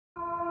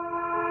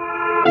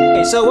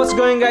Hey, so what's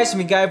going guys,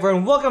 me Gyverr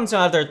and welcome to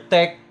another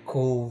tech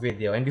cool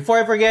video. And before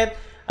I forget,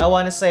 I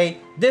want to say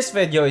this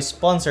video is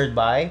sponsored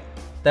by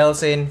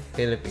Telesin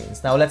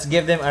Philippines. Now let's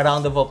give them a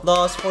round of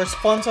applause for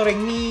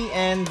sponsoring me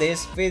and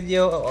this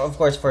video, of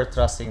course for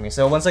trusting me.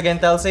 So once again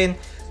Telesin,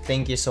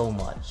 thank you so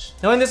much.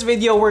 Now in this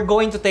video, we're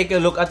going to take a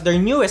look at their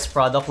newest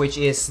product, which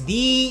is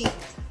the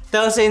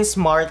Telesin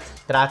Smart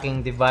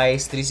Tracking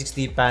Device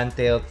 360 pan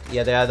tilt,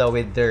 yada yada,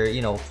 with their,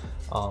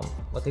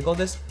 what they call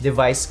this?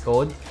 Device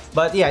code.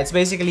 But yeah, it's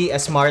basically a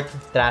smart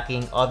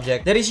tracking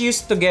object that is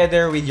used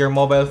together with your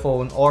mobile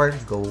phone or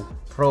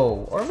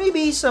GoPro, or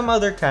maybe some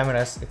other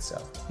cameras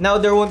itself. Now,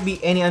 there won't be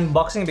any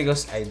unboxing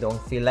because I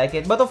don't feel like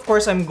it, but of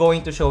course, I'm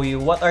going to show you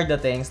what are the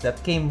things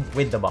that came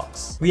with the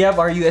box. We have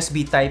our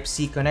USB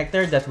Type-C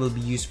connector that will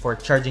be used for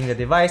charging the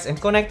device and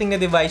connecting the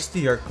device to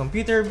your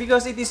computer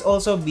because it is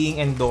also being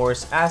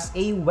endorsed as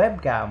a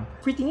webcam.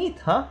 Pretty neat,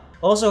 huh?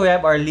 Also, we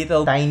have our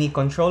little tiny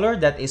controller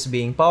that is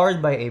being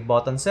powered by a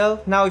button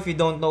cell. Now, if you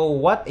don't know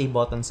what a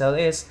button cell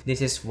is, this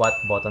is what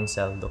button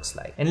cell looks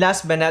like. And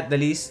last but not the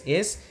least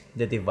is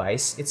the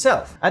device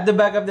itself. At the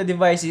back of the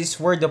device is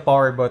where the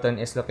power button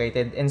is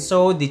located, and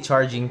so the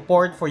charging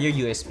port for your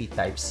USB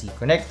Type-C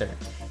connector.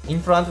 In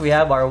front, we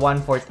have our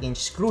 1/4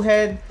 inch screw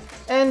head,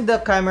 and the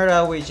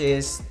camera, which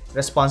is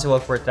responsible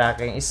for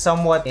tracking, is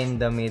somewhat in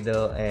the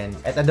middle, and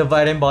at the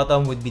very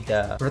bottom would be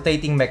the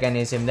rotating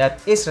mechanism that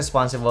is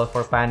responsible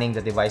for panning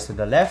the device to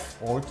the left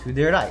or to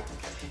the right.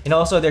 And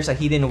also there's a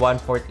hidden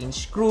 1/4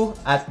 inch screw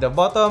at the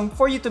bottom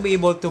for you to be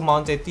able to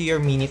mount it to your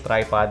mini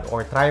tripod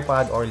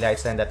or light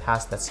stand that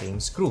has that same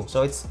screw.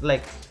 So it's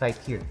like right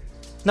here.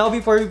 Now,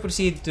 before we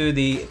proceed to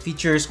the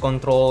features,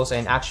 controls,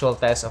 and actual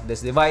test of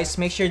this device,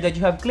 make sure that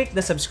you have clicked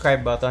the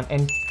subscribe button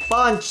and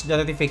punch the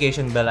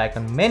notification bell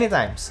icon many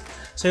times,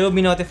 so you'll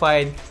be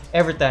notified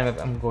every time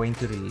I'm going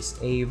to release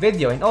a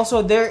video. And also,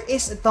 there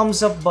is a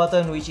thumbs up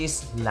button, which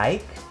is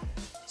like.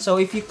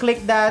 So if you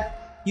click that,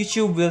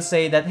 YouTube will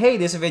say that, hey,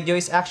 this video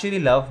is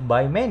actually loved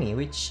by many,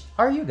 which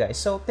are you guys.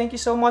 So thank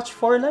you so much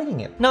for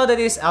liking it. Now that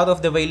it is out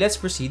of the way, let's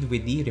proceed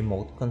with the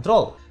remote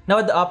control. Now,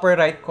 at the upper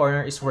right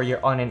corner is where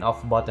your on and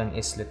off button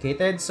is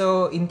located.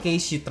 So in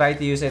case you try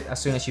to use it,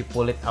 as soon as you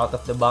pull it out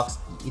of the box,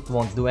 it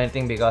won't do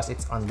anything because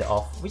it's on the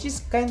off, which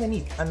is kind of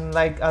neat.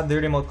 Unlike other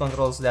remote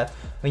controls that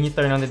when you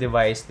turn on the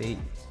device, they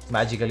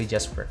magically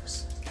just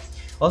works.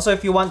 Also,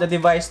 if you want the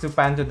device to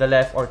pan to the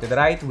left or to the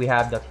right, we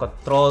have the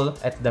control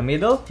at the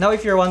middle. Now,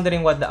 if you're wondering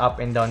what the up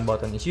and down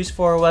button is used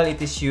for, well, it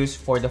is used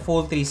for the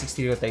full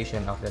 360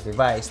 rotation of the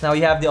device. Now,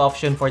 you have the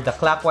option for the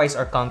clockwise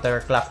or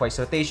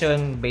counterclockwise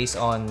rotation based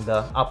on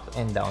the up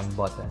and down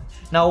button.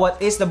 Now, what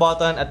is the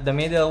button at the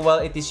middle? Well,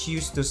 it is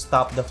used to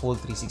stop the full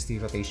 360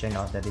 rotation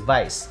of the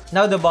device.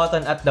 Now, the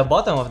button at the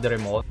bottom of the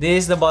remote,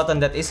 this is the button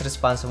that is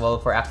responsible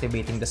for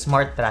activating the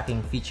smart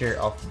tracking feature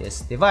of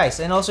this device.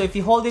 And also, if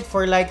you hold it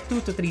for like 2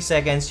 to 3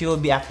 seconds, you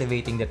will be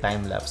activating the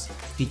time-lapse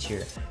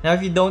feature. Now,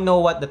 if you don't know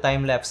what the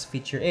time-lapse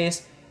feature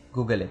is,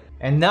 Google it.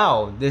 And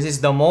now, this is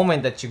the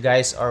moment that you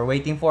guys are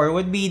waiting for,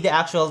 would be the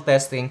actual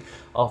testing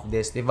of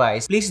this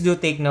device. Please do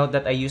take note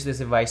that I use this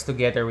device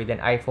together with an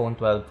iPhone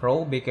 12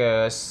 Pro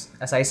because,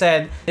 as I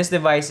said, this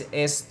device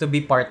is to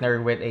be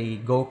partnered with a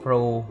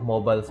GoPro,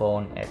 mobile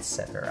phone,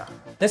 etc.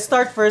 Let's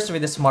start first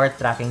with the smart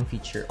tracking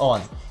feature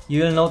on.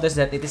 You will notice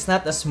that it is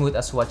not as smooth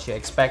as what you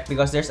expect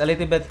because there's a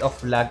little bit of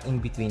lag in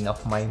between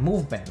of my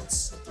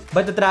movements.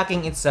 But the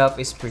tracking itself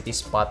is pretty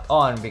spot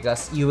on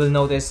because you will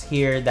notice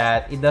here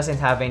that it doesn't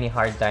have any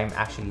hard time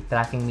actually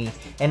tracking me,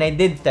 and I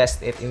did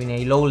test it in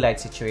a low light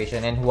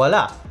situation and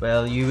voila!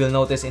 Well, you will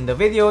notice in the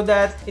video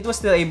that it was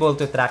still able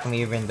to track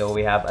me even though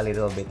we have a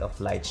little bit of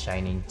light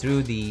shining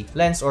through the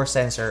lens or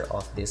sensor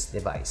of this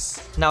device.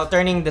 Now,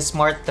 turning the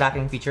smart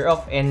tracking feature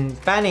off and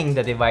panning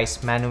the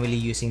device manually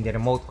using the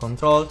remote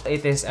control,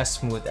 it is as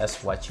smooth as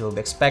what you'll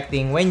be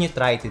expecting when you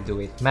try to do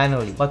it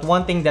manually. But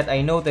one thing that I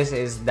noticed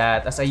is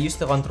that as I use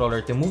the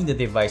controller to move the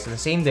device to the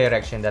same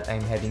direction that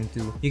I'm heading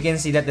to, you can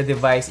see that the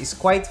device is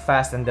quite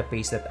fast than the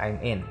pace that I'm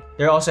in.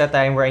 There are also a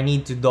time where I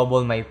need to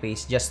double my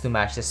pace just to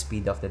match the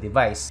speed of the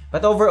device.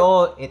 But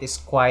overall, it is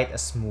quite a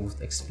smooth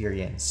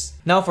experience.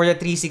 Now, for the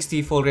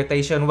 360 full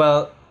rotation,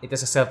 well, it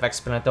is a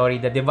self-explanatory.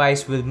 The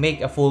device will make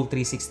a full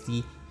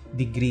 360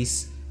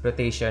 degrees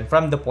rotation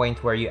from the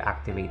point where you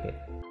activate it.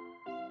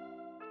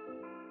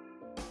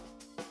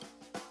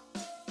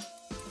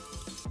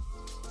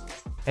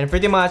 And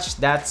pretty much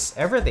that's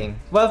everything.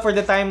 Well, for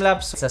the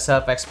time-lapse, it's a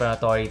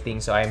self-explanatory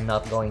thing, so I'm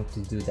not going to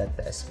do that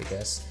test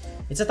because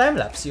it's a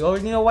time-lapse. You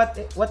already know what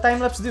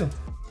time-lapse do.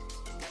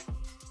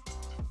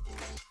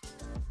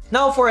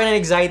 Now, for an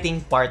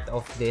exciting part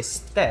of this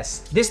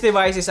test. This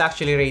device is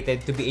actually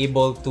rated to be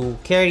able to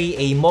carry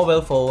a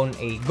mobile phone,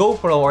 a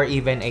GoPro, or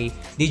even a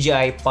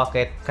DJI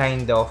Pocket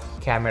kind of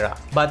camera.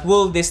 But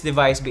will this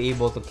device be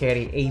able to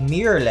carry a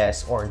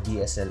mirrorless or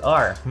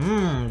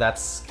DSLR?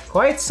 That's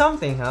quite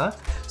something, huh?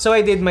 So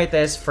I did my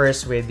test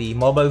first with the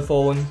mobile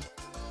phone.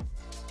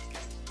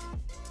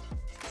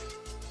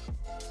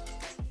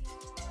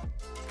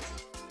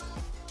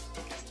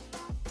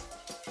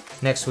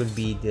 Next would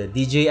be the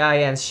DJI,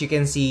 and as you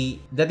can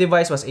see, the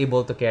device was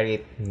able to carry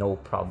it no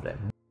problem.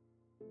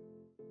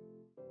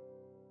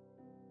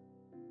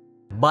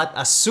 But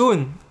as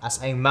soon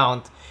as I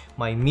mount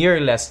my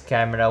mirrorless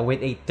camera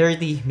with a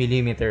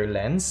 30mm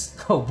lens,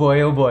 oh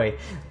boy,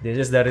 this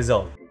is the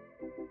result.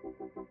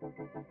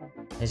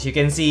 As you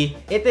can see,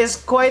 it is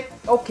quite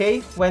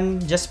okay when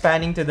just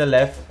panning to the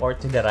left or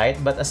to the right,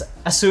 but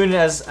as soon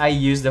as I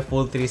use the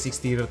full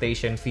 360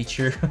 rotation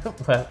feature,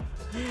 well,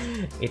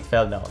 it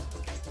fell down.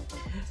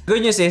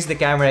 Good news is the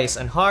camera is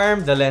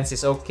unharmed, the lens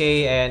is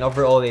okay, and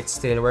overall it's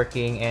still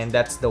working, and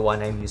that's the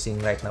one I'm using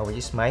right now, which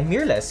is my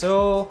mirrorless.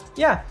 So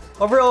yeah,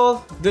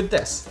 overall, good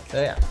test. So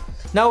yeah.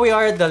 Now we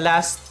are at the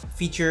last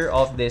feature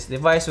of this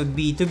device would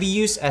be to be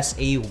used as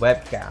a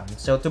webcam.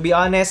 So to be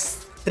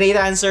honest, straight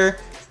answer,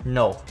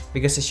 no.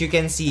 Because as you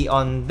can see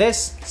on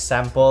this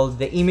sample,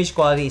 the image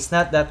quality is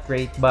not that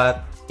great,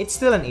 but it's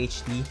still an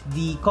HD.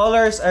 The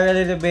colors are a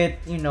little bit,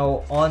 you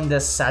know, on the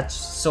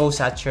so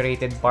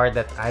saturated part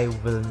that I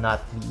will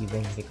not be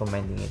even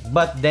recommending it.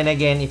 But then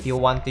again, if you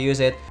want to use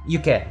it, you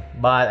can,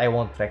 but I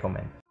won't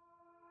recommend.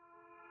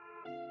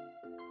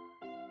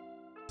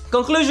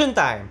 Conclusion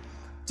time.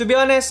 To be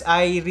honest,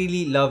 I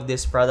really love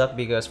this product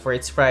because for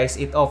its price,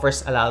 it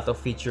offers a lot of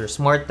features.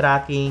 Smart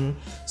tracking,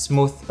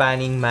 smooth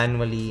panning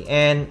manually,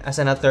 and as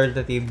an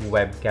alternative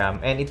webcam.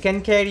 And it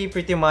can carry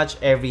pretty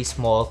much every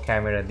small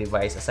camera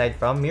device aside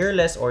from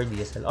mirrorless or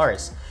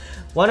DSLRs.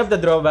 One of the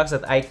drawbacks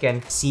that I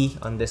can see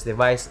on this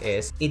device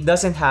is it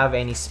doesn't have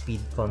any speed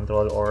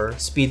control or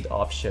speed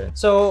option.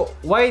 So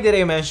why did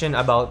I mention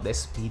about the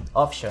speed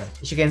option?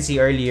 As you can see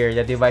earlier,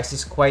 the device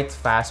is quite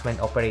fast when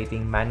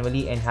operating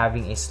manually and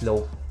having a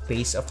slow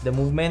pace of the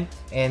movement,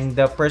 and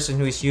the person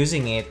who is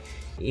using it,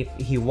 if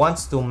he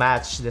wants to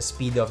match the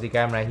speed of the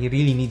camera, he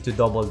really need to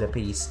double the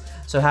pace.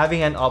 So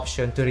having an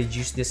option to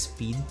reduce the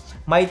speed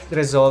might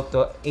result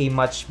to a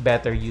much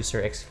better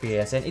user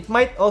experience, and it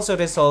might also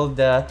resolve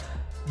the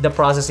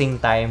processing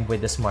time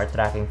with the smart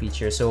tracking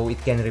feature, so it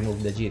can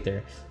remove the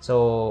jitter.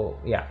 So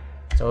yeah,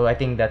 so I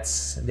think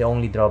that's the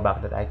only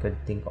drawback that I could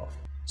think of.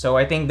 So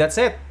I think that's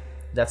it.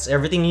 That's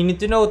everything you need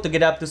to know to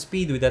get up to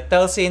speed with the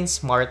Telesin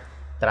smart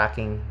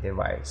tracking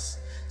device.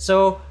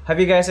 So have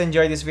you guys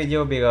enjoyed this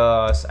video?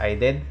 Because I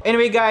did.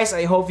 Anyway guys,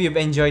 I hope you've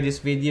enjoyed this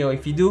video.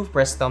 If you do,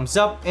 press thumbs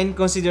up and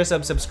consider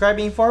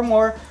subscribing for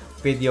more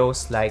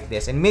videos like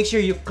this, and make sure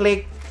you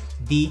click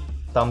the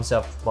thumbs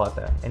up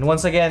button. And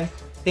once again,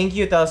 thank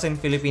you Telesin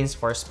Philippines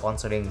for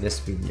sponsoring this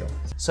video.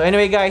 So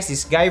anyway guys,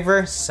 this is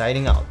Gyverr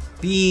signing out.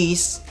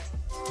 Peace.